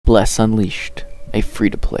Bless Unleashed, a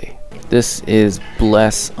free-to-play. This is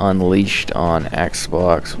Bless Unleashed on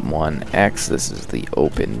Xbox One X. This is the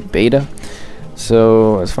open beta.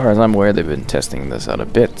 So, as far as I'm aware, they've been testing this out a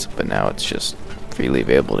bit, but now it's just freely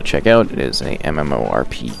available to check out. It is a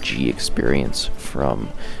MMORPG experience from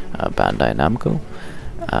Bandai Namco.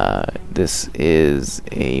 This is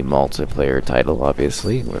a multiplayer title,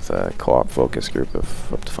 obviously, with a co-op focus group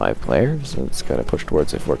of up to 5 players. So it's got to push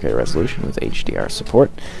towards a 4K resolution with HDR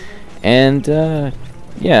support. And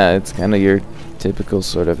yeah, it's kind of your typical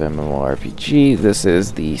sort of MMORPG. This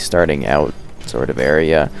is the starting out sort of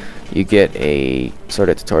area. You get a sort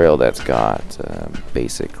of tutorial that's got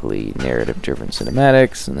basically narrative-driven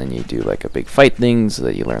cinematics, and then you do like a big fight thing so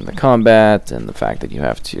that you learn the combat and the fact that you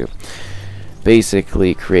have to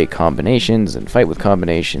basically create combinations and fight with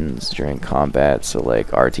combinations during combat. So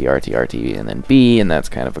like RT, RT, RT, and then B, and that's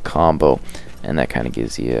kind of a combo, and that kind of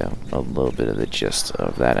gives you a little bit of the gist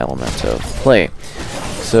of that element of play.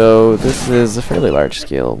 So this is a fairly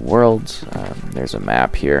large-scale world. There's a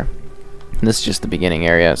map here. This is just the beginning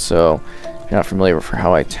area, so if you're not familiar with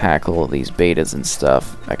how I tackle these betas and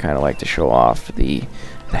stuff, I kind of like to show off the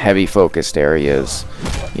heavy focused areas,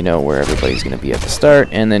 you know, where everybody's going to be at the start,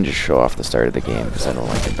 and then just show off the start of the game, because I don't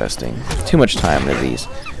like investing too much time into these.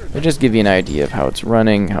 But just give you an idea of how it's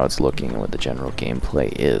running, how it's looking, and what the general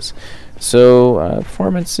gameplay is. So,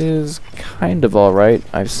 performance is kind of alright.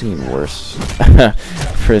 I've seen worse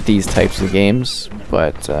for these types of games,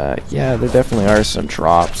 but yeah, there definitely are some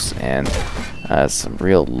drops and some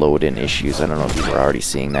real load-in issues. I don't know if you were already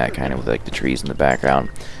seeing that kind of with like the trees in the background.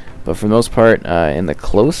 But for the most part, in the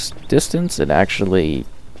close distance, it actually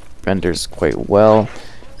renders quite well.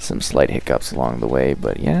 Some slight hiccups along the way,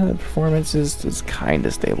 but yeah, the performance is kind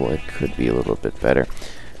of stable. It could be a little bit better,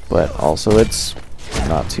 but also it's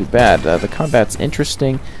not too bad. The combat's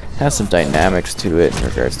interesting, has some dynamics to it in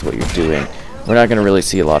regards to what you're doing. We're not going to really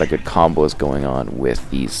see a lot of good combos going on with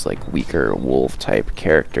these like weaker wolf-type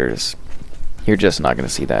characters. You're just not going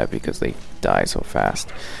to see that because they die so fast.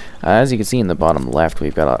 As you can see in the bottom left,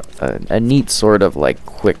 we've got a neat sort of like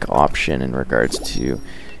quick option in regards to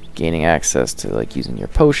gaining access to like using your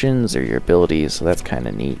potions or your abilities, so that's kind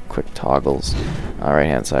of neat. Quick toggles. On the right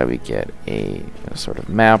hand side we get a sort of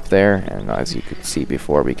map there, and as you could see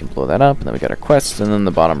before, we can blow that up, and then we got our quests, and then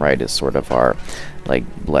the bottom right is sort of our like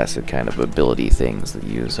blessed kind of ability things that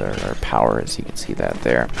use our power, as you can see that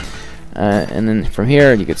there. And then from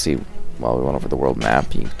here you can see, while we went over the world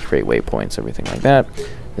map, you can create waypoints, everything like that.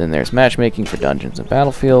 Then there's matchmaking for dungeons and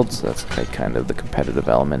battlefields. That's like kind of the competitive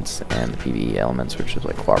elements, and the PvE elements, which is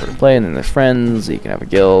like cooperative play. And then there's friends. You can have a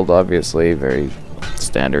guild, obviously, very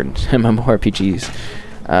standard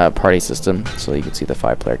MMORPGs. Party system, so you can see the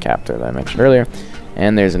 5-player captor that I mentioned earlier.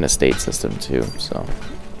 And there's an estate system too, so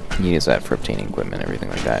you use that for obtaining equipment, everything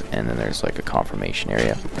like that. And then there's like a confirmation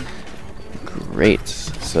area. Great.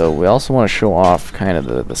 So we also want to show off kind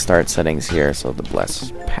of the start settings here. So the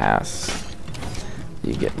Bless Pass,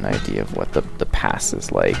 you get an idea of what the pass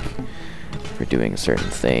is like for doing certain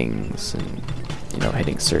things and, you know,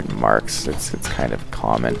 hitting certain marks. It's kind of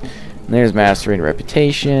common. And there's mastery and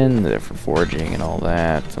reputation, there for forging and all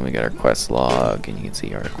that. And we got our quest log, and you can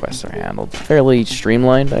see our quests are handled fairly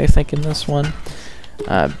streamlined, I think, in this one.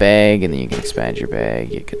 Bag, and then you can expand your bag,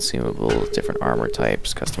 get consumables, different armor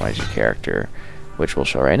types, customize your character, which we'll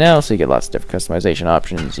show right now. So you get lots of different customization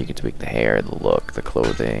options. You can tweak the hair, the look, the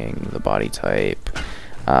clothing, the body type,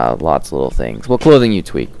 lots of little things. Well, clothing you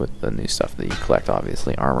tweak with the new stuff that you collect,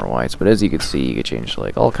 obviously, armor-wise. But as you can see, you can change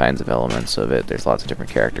like all kinds of elements of it. There's lots of different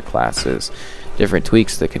character classes, different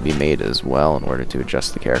tweaks that can be made as well in order to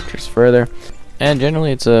adjust the characters further. And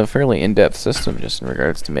generally, it's a fairly in-depth system just in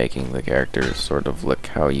regards to making the characters sort of look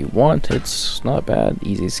how you want. It's not bad.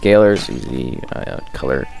 Easy scalers, easy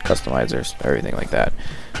color customizers, everything like that.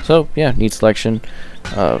 So, yeah, neat selection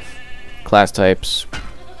of class types,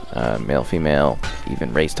 male, female,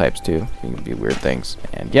 even race types too. You can do weird things.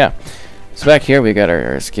 And yeah, so back here we got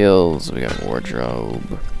our skills, we got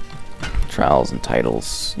wardrobe, trials and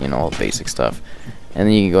titles, you know, all the basic stuff. And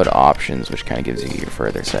then you can go to options, which kind of gives you your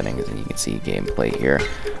further settings, and you can see gameplay here.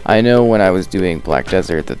 I know when I was doing Black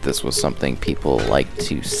Desert that this was something people like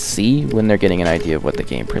to see when they're getting an idea of what the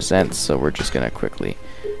game presents, so we're just going to quickly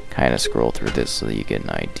kind of scroll through this so that you get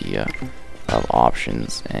an idea of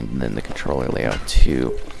options, and then the controller layout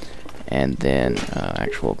too. And then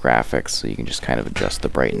actual graphics, so you can just kind of adjust the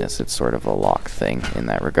brightness. It's sort of a lock thing in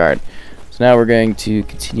that regard. So now we're going to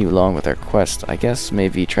continue along with our quest. I guess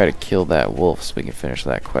maybe try to kill that wolf so we can finish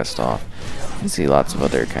that quest off. You can see lots of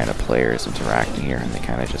other kind of players interacting here, and they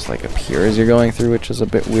kind of just like appear as you're going through, which is a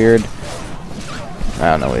bit weird.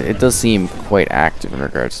 I don't know, it does seem quite active in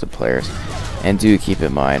regards to players. And do keep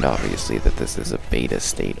in mind, obviously, that this is a beta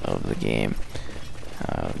state of the game.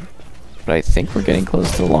 But I think we're getting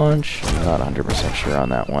close to launch. I'm not 100% sure on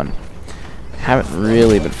that one. Haven't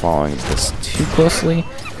really been following this too closely,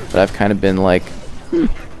 but I've kind of been like, you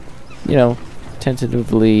know,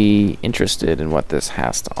 tentatively interested in what this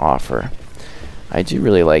has to offer. I do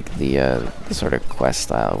really like the sort of quest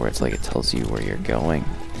style where it's like it tells you where you're going.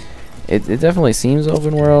 It definitely seems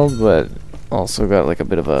open world, but also got like a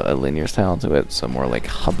bit of a linear style to it, so more like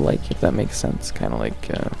hub-like, if that makes sense. Kind of like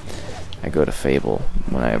I go to Fable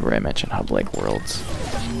whenever I mention hub-like worlds.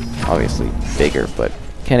 Obviously bigger, but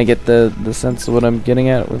kind of get the sense of what I'm getting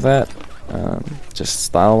at with that, just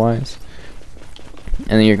style-wise.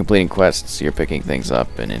 And then you're completing quests, so you're picking things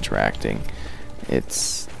up and interacting.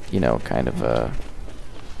 It's, you know, kind of a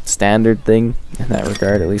standard thing in that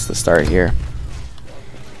regard, at least the start here.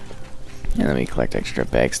 And then we collect extra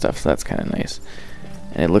bag stuff, so that's kind of nice.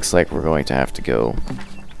 And it looks like we're going to have to go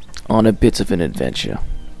on a bit of an adventure.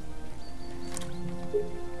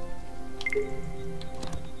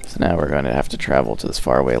 So now we're going to have to travel to this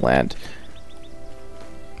faraway land.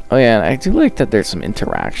 Oh yeah, and I do like that there's some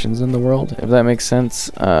interactions in the world, if that makes sense.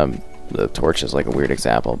 The torch is like a weird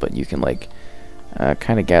example, but you can like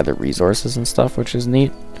kind of gather resources and stuff, which is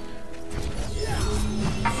neat.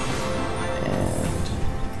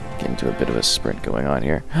 Into a bit of a sprint going on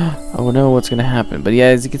here. Oh no, what's gonna happen? But yeah,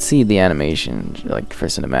 as you can see, the animation, like for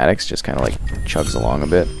cinematics, just kind of like chugs along a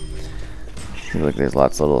bit. Look, there's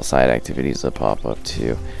lots of little side activities that pop up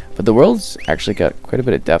too. But the world's actually got quite a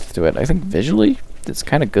bit of depth to it. I think visually, it's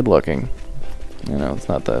kind of good looking. You know, it's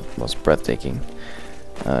not the most breathtaking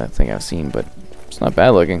thing I've seen, but it's not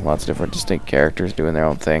bad looking. Lots of different distinct characters doing their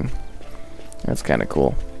own thing. That's kind of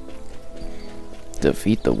cool.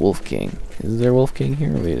 Defeat the Wolf King. Is there Wolf King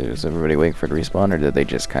here? Is everybody waiting for it to respawn, or did they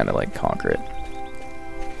just kind of like conquer it?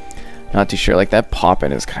 Not too sure. Like that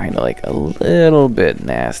popping is kind of like a little bit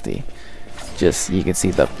nasty. Just you can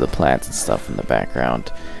see the plants and stuff in the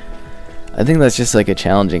background. I think that's just like a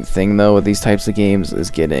challenging thing though with these types of games, is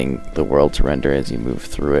getting the world to render as you move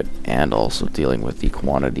through it, and also dealing with the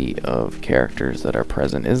quantity of characters that are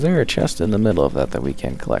present. Is there a chest in the middle of that we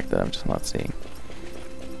can collect that I'm just not seeing?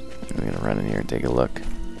 I'm gonna run in here and take a look.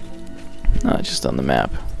 No, it's just on the map.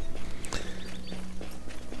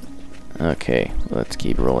 Okay, let's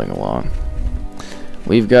keep rolling along.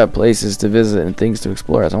 We've got places to visit and things to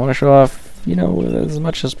explore. So I want to show off, you know, as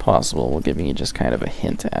much as possible. We'll give you just kind of a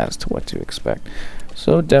hint as to what to expect.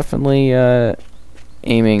 So definitely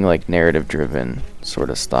aiming like narrative-driven sort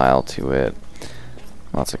of style to it.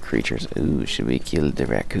 Lots of creatures. Ooh, should we kill the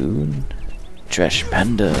raccoon? Trash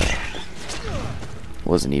panda.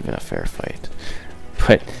 Wasn't even a fair fight.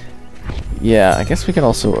 But yeah, I guess we can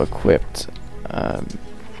also equip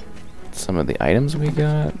some of the items we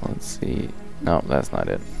got. Let's see. No, that's not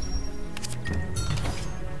it.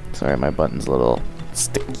 Sorry, my button's a little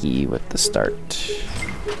sticky with the start.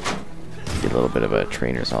 Get a little bit of a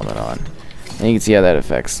trainer's helmet on. And you can see how that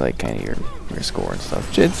affects like kind of your score and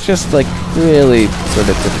stuff. It's just like really sort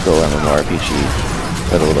of typical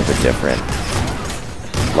MMORPG, but a little bit different.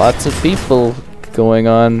 Lots of people going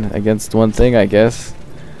on against one thing, I guess.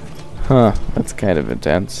 Huh, that's kind of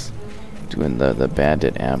intense. Doing the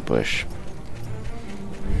bandit ambush.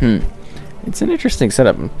 It's an interesting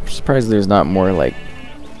setup. I'm surprised there's not more like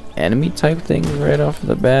enemy type things right off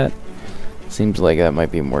the bat. Seems like that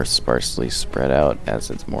might be more sparsely spread out, as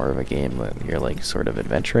it's more of a game that you're like sort of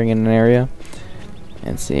adventuring in an area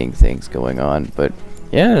and seeing things going on. But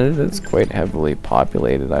yeah, it's quite heavily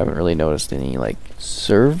populated. I haven't really noticed any like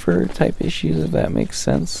server type issues, if that makes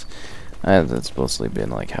sense. That's mostly been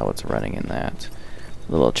like how it's running in that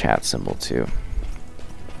little chat symbol too,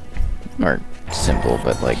 or symbol,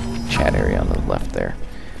 but like chat area on the left there.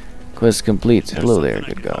 Quest complete. Hello there,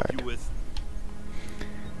 good guard.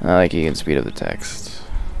 I like you can speed up the text.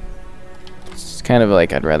 It's kind of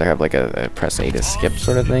like I'd rather have like a press A to skip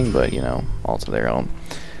sort of thing, but you know, all to their own.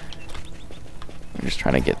 I'm just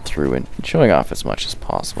trying to get through and showing off as much as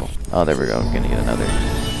possible. Oh, there we go. I'm gonna get another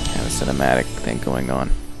kind of cinematic thing going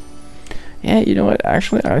on. Yeah, you know what?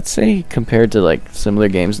 Actually, I'd say compared to like similar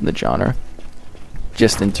games in the genre,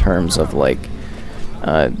 just in terms of like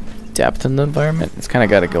depth in the environment, it's kind of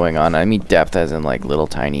got it going on. I mean depth as in like little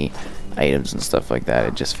tiny items and stuff like that.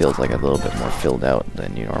 It just feels like a little bit more filled out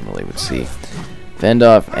than you normally would see. Fend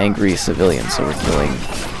off angry civilians. So we're killing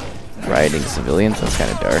rioting civilians. That's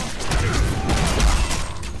kind of dark.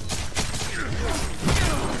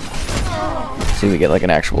 See, we get like an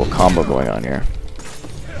actual combo going on here.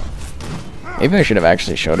 Maybe I should have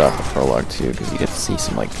actually showed off the prologue too, because you get to see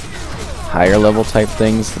some like higher level type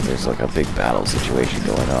things, and there's like a big battle situation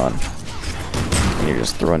going on. And you're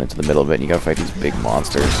just thrown into the middle of it, and you gotta fight these big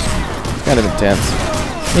monsters. It's kind of intense.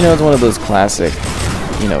 You know, it's one of those classic,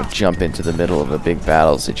 you know, jump into the middle of a big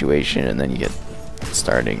battle situation, and then you get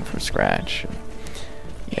starting from scratch.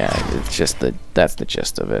 Yeah, it's just that's the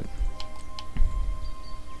gist of it.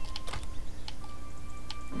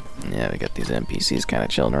 Yeah, we got these NPCs kind of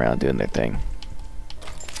chilling around doing their thing.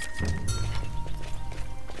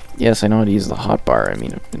 Yes, I know how to use the hotbar. I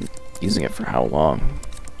mean, I've been using it for how long?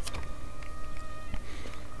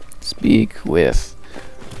 Speak with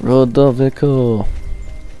Rodovico.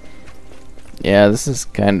 Yeah, this is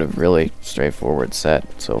kind of really straightforward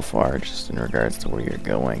set so far, just in regards to where you're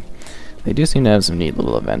going. They do seem to have some neat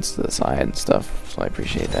little events to the side and stuff, so I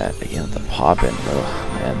appreciate that. Again, the poppin',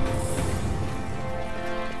 oh man.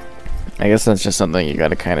 I guess that's just something you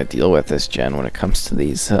gotta kind of deal with this gen when it comes to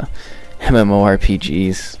these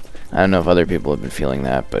MMORPGs. I don't know if other people have been feeling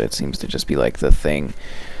that, but it seems to just be like the thing.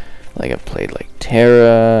 Like I've played like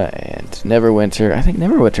Terra and Neverwinter. I think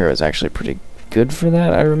Neverwinter was actually pretty good for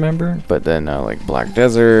that, I remember. But then like Black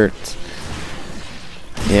Desert.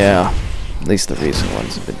 Yeah, at least the recent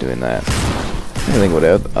ones have been doing that. I think what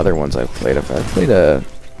other ones I've played. I've played a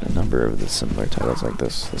number of the similar titles like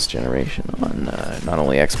this generation on not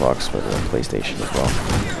only Xbox but PlayStation as well.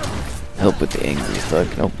 Help with the Angry Thug.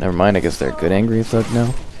 Nope, never mind. I guess they're a good Angry Thug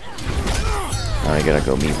now. Now I gotta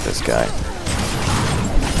go meet this guy.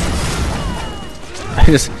 I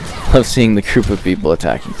just love seeing the group of people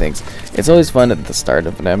attacking things. It's always fun at the start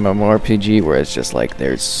of an MMORPG where it's just like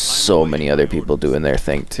there's so many other people doing their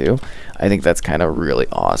thing too. I think that's kind of really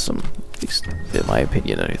awesome. At least in my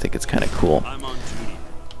opinion, I think it's kind of cool.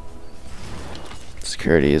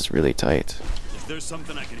 Security is really tight. Is there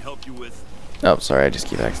something I can help you with? Oh, sorry, I just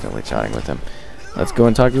keep accidentally chatting with him. Let's go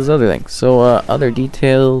and talk to this other thing. So, other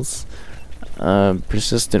details.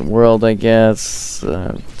 Persistent world, I guess.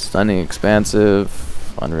 Stunning,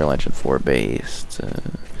 expansive. Unreal Engine 4 based.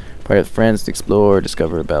 Play with friends to explore,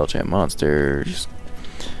 discover battle champ monsters.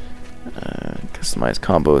 Customize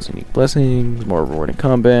combos and unique blessings. More rewarding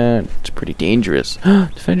combat. It's pretty dangerous.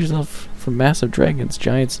 Defend yourself from massive dragons,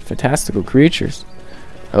 giants, and fantastical creatures.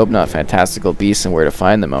 I hope not fantastical beasts and where to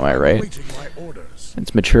find them, am I right?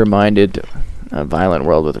 It's mature-minded, a violent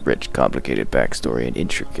world with a rich, complicated backstory and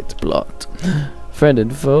intricate plot. Friend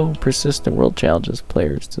and foe, persistent world challenges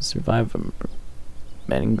players to survive a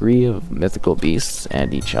menagerie of mythical beasts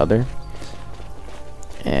and each other.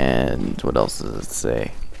 And what else does it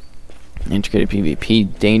say? Intricate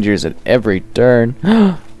PvP, dangers at every turn.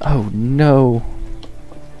 Oh no!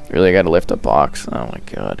 Really gotta lift a box? Oh my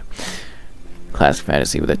god. Classic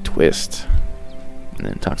fantasy with a twist. And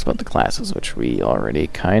then it talks about the classes, which we already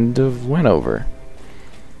kind of went over.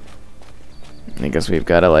 I guess we've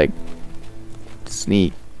gotta like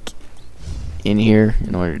sneak in here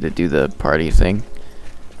in order to do the party thing.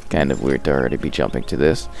 Kind of weird to already be jumping to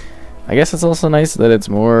this. I guess it's also nice that it's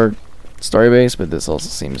more story based, but this also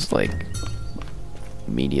seems like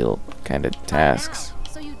medial kind of tasks.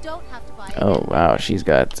 Oh wow, she's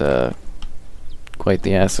got quite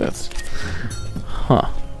the assets. Huh.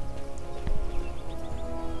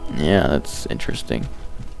 Yeah, that's interesting.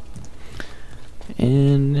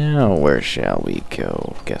 And now where shall we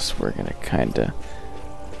go? Guess we're gonna kinda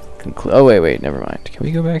conclude. Oh wait, never mind. Can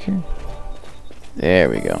we go back here? There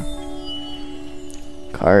we go.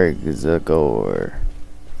 Kargzagor.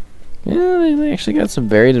 Yeah, they actually got some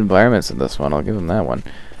varied environments in this one. I'll give them that one.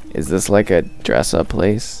 Is this like a dress-up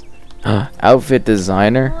place? Outfit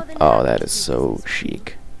designer? Oh, that is so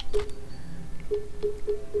chic.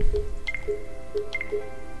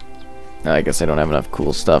 I guess I don't have enough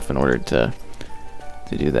cool stuff in order to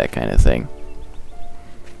do that kind of thing.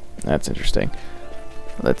 That's interesting.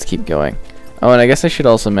 Let's keep going. Oh, and I guess I should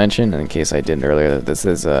also mention, in case I didn't earlier, that this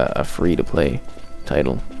is a free-to-play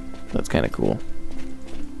title. That's kind of cool.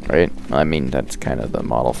 Right? I mean, that's kind of the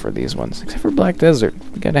model for these ones. Except for Black Desert.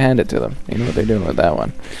 We gotta hand it to them. You know what they're doing with that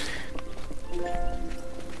one.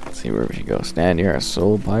 Let's see where we should go. Stand near a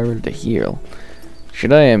soul pirate to heal.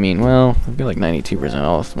 Should I? I mean, well, I've got like 92%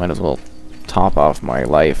 health. Might as well top off my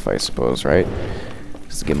life, I suppose, right?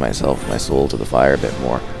 Just to give myself my soul to the fire a bit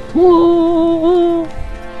more. Whoa!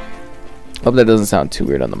 Hope that doesn't sound too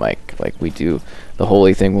weird on the mic. Like we do the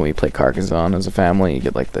holy thing when we play Carcassonne as a family. You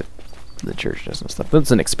get like the church does and stuff. But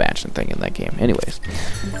it's an expansion thing in that game. Anyways.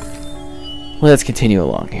 Let's continue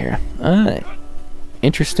along here.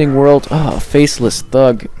 Interesting world. Oh, faceless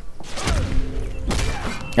thug.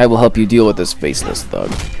 I will help you deal with this faceless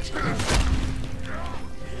thug.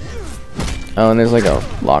 Oh, and there's like a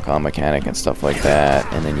lock-on mechanic and stuff like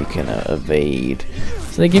that. And then you can evade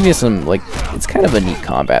So they give you some, like, it's kind of a neat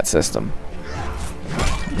combat system.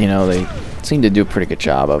 You know, they seem to do a pretty good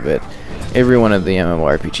job of it. Every one of the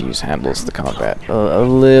MMORPGs handles the combat a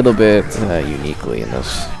little bit uniquely in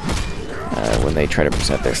this, when they try to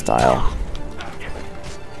present their style.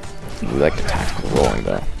 We like the tactical rolling,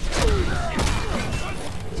 though.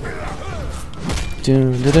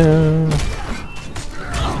 Dun, dun, dun.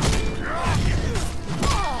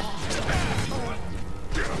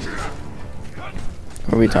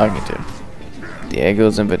 Who are we talking to?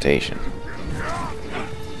 Diego's invitation.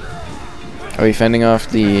 Are we fending off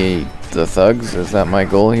the thugs? Is that my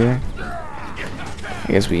goal here? I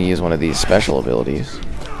guess we can use one of these special abilities.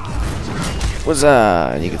 What's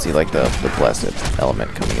you can see like the blessed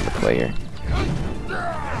element coming into play here.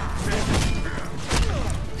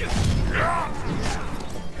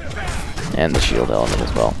 And the shield element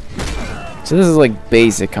as well. So this is like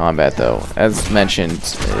basic combat though. As mentioned,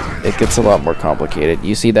 it gets a lot more complicated.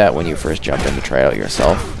 You see that when you first jump in to try it out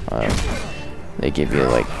yourself. They give you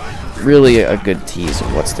like really a good tease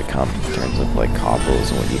of what's to come in terms of like combos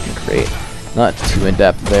and what you can create. Not too in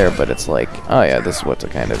depth there, but it's like, oh yeah, this is what to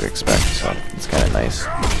kind of expect. So it's kind of nice.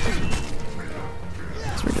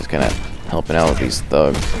 So we're just kind of helping out with these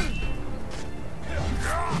thugs.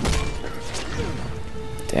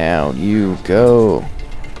 Down you go.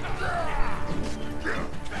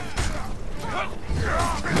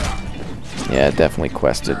 Yeah, definitely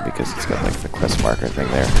quested because it's got like the quest marker thing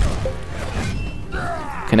there.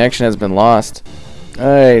 Connection has been lost.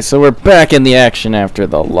 Alright, so we're back in the action after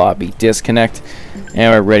the lobby disconnect.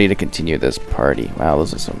 And we're ready to continue this party. Wow,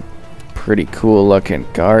 those are some pretty cool looking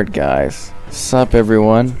guard guys. Sup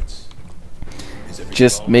everyone?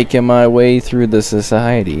 Just making my way through the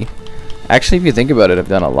society. Actually, if you think about it, I've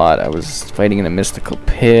done a lot. I was fighting in a mystical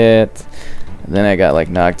pit. And then I got like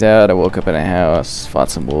knocked out. I woke up in a house, fought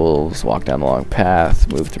some wolves, walked down the long path,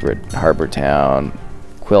 moved through a harbor town,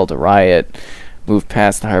 quelled a riot, moved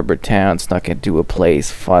past the harbor town, snuck into a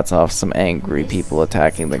place, fought off some angry people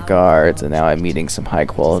attacking the guards, and now I'm meeting some high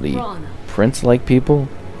quality prince-like people.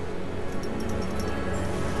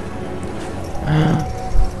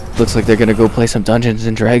 Looks like they're gonna go play some Dungeons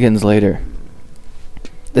and Dragons later.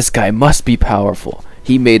 This guy must be powerful.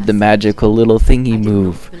 He made the magical little thingy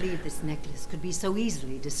move. I believe this necklace could be so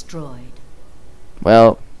easily destroyed.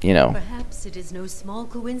 Well, you know. Perhaps it is no small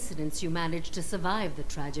coincidence you managed to survive the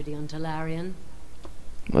tragedy on Talarian.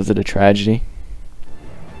 Was it a tragedy?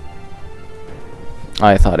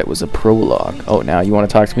 I thought it was a prologue. Oh, now you want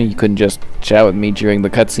to talk to me? You couldn't just chat with me during the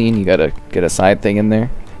cutscene? You gotta get a side thing in there?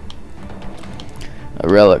 A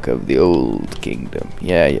relic of the old kingdom.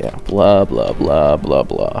 Yeah, yeah. Blah, blah, blah, blah,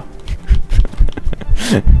 blah.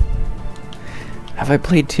 Have I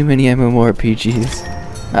played too many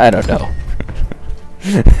MMORPGs? I don't know.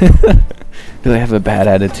 Do I have a bad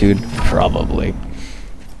attitude? Probably.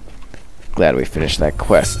 Glad we finished that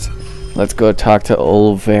quest. Let's go talk to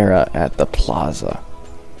Olvera at the plaza.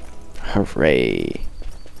 Hooray.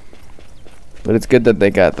 But it's good that they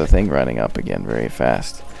got the thing running up again very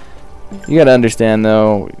fast. You gotta understand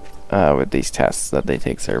though, with these tests, that they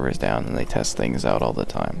take servers down and they test things out all the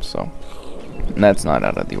time, so. And that's not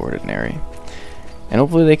out of the ordinary. And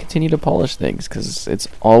hopefully they continue to polish things, because it's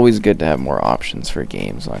always good to have more options for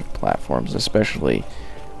games on platforms, especially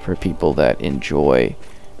for people that enjoy,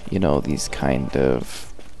 you know, these kind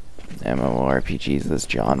of MMORPGs, this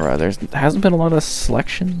genre. There hasn't been a lot of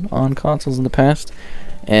selection on consoles in the past,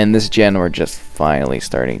 and this gen we're just finally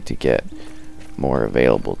starting to get more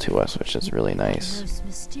available to us, which is really nice. Most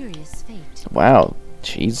mysterious fate. Wow,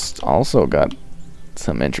 she's also got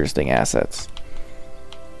some interesting assets.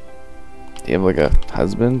 Do you have like a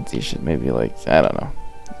husband? You should maybe like, I don't know.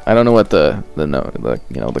 I don't know what the you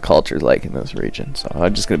know, the culture's like in this region, so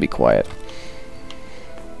I'm just gonna be quiet.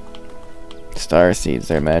 Star seeds,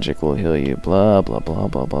 their magic will heal you. Blah blah blah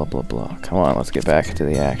blah blah blah blah. Come on, let's get back to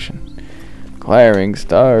the action. Acquiring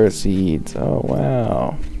star seeds. Oh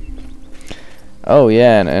wow. Oh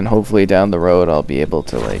yeah, and hopefully down the road I'll be able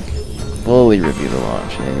to like fully review the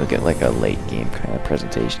launch, and you'll get like a late game kind of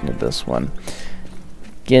presentation of this one.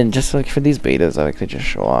 Again, just like for these betas, I like to just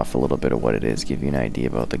show off a little bit of what it is, give you an idea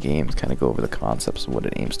about the games, kind of go over the concepts of what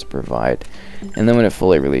it aims to provide, and then when it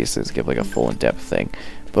fully releases, give like a full in-depth thing.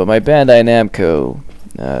 But my Bandai Namco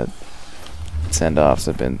send-offs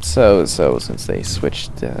have been so since they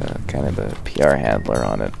switched kind of the PR handler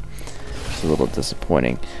on it. It's a little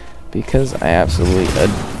disappointing, because I absolutely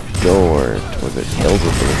adored, was it Tales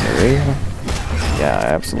of Berseria? Yeah,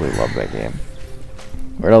 I absolutely love that game.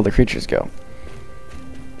 Where'd all the creatures go?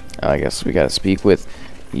 I guess we gotta speak with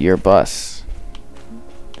your bus.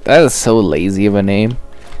 That is so lazy of a name.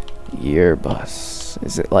 Your bus. bus.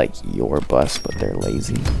 Is it like your bus, but they're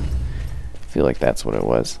lazy? I feel like that's what it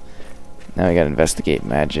was. Now we gotta investigate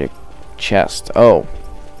magic chest. Oh,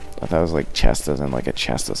 I thought it was like chest as in like a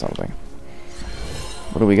chest or something.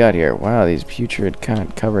 What do we got here? Wow, these putrid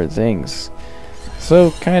covered things.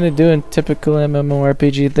 So, kind of doing typical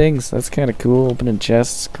MMORPG things. That's kind of cool. Opening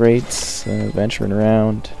chests, crates, venturing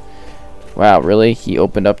around. Wow, really? He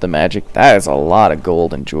opened up the magic? That is a lot of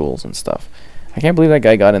gold and jewels and stuff. I can't believe that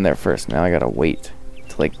guy got in there first. Now I gotta wait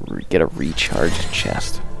to like get a recharged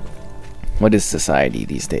chest. What is society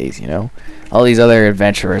these days, you know? All these other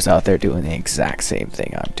adventurers out there doing the exact same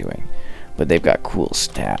thing I'm doing. But they've got cool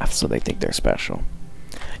staff, so they think they're special.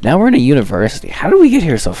 Now we're in a university. How did we get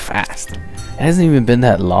here so fast? It hasn't even been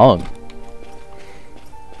that long.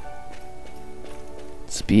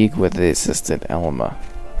 Speak with the assistant Elma.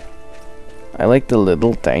 I like the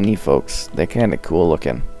little tiny folks. They're kind of cool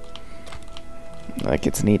looking. Like,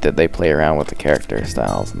 it's neat that they play around with the character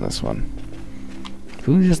styles in this one.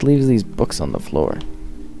 Who just leaves these books on the floor?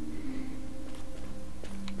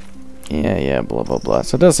 Yeah, blah, blah, blah.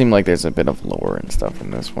 So it does seem like there's a bit of lore and stuff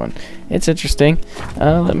in this one. It's interesting.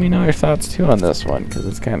 Let me know your thoughts, too, on this one, because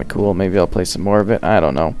it's kind of cool. Maybe I'll play some more of it. I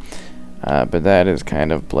don't know. But that is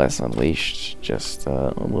kind of Bless Unleashed. Just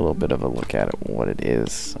a little bit of a look at it, what it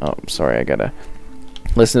is. Oh, I'm sorry, I gotta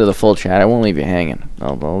listen to the full chat. I won't leave you hanging.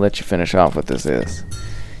 I'll let you finish off what this is.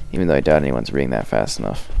 Even though I doubt anyone's reading that fast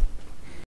enough.